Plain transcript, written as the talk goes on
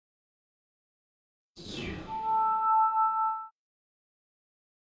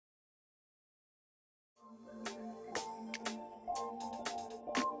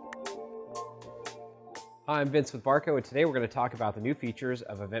Hi, I'm Vince with Barco, and today we're going to talk about the new features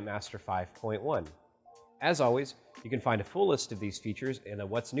of EventMaster 5.1. As always, you can find a full list of these features in a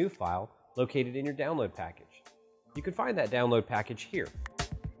What's New file located in your download package. You can find that download package here.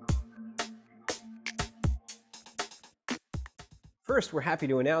 First, we're happy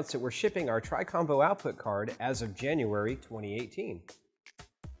to announce that we're shipping our Tri-Combo output card as of January 2018.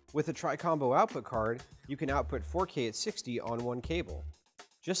 With the Tri-Combo output card, you can output 4K at 60 on one cable.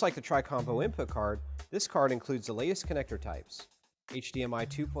 Just like the Tri-Combo input card, this card includes the latest connector types: HDMI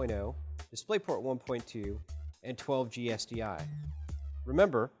 2.0, DisplayPort 1.2, and 12G SDI.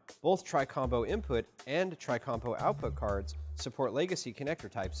 Remember, both Tri-Combo input and Tri-Combo output cards support legacy connector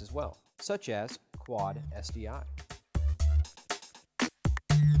types as well, such as Quad SDI.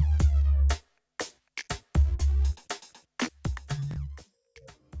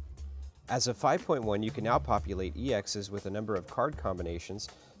 As of 5.1, you can now populate EXs with a number of card combinations,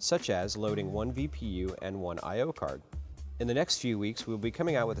 such as loading one VPU and one I/O card. In the next few weeks, we'll be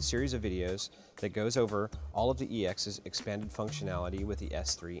coming out with a series of videos that goes over all of the EX's expanded functionality with the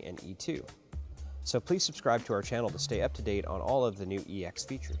S3 and E2. So please subscribe to our channel to stay up to date on all of the new EX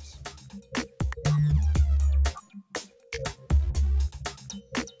features.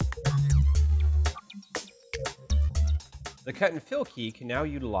 The cut and fill key can now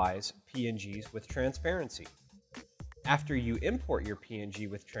utilize PNGs with transparency. After you import your PNG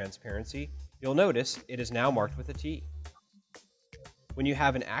with transparency, you'll notice it is now marked with a T. When you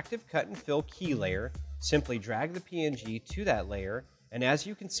have an active cut and fill key layer, simply drag the PNG to that layer, and as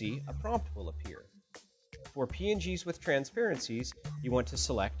you can see, a prompt will appear. For PNGs with transparencies, you want to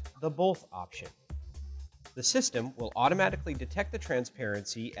select the Both option. The system will automatically detect the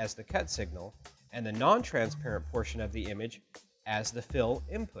transparency as the cut signal and the non-transparent portion of the image as the fill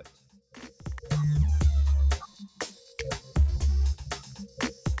input.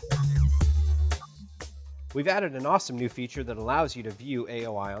 We've added an awesome new feature that allows you to view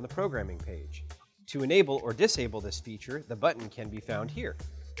AOI on the programming page. To enable or disable this feature, the button can be found here.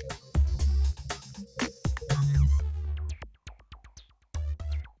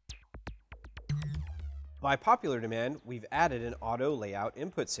 By popular demand, we've added an auto layout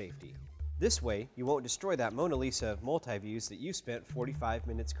input safety. This way, you won't destroy that Mona Lisa of multi-views that you spent 45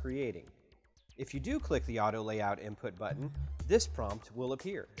 minutes creating. If you do click the auto layout input button, this prompt will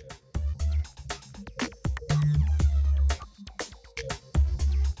appear.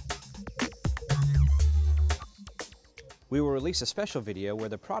 We will release a special video where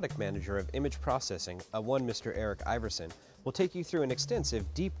the product manager of image processing, one Mr. Eric Iverson, will take you through an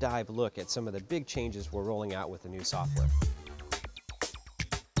extensive deep dive look at some of the big changes we're rolling out with the new software.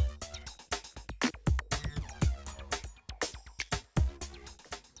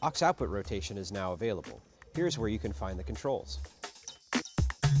 AUX output rotation is now available. Here's where you can find the controls.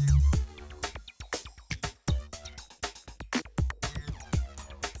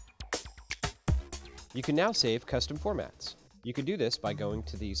 You can now save custom formats. You can do this by going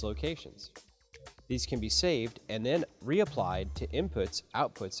to these locations. These can be saved and then reapplied to inputs,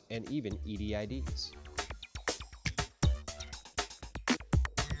 outputs, and even EDIDs.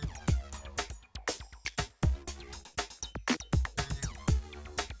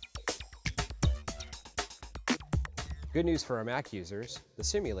 Good news for our Mac users, the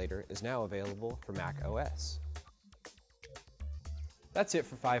simulator is now available for Mac OS. That's it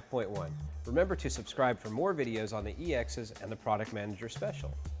for 5.1. Remember to subscribe for more videos on the EXs and the Product Manager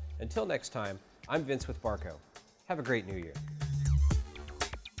Special. Until next time, I'm Vince with Barco. Have a great new year.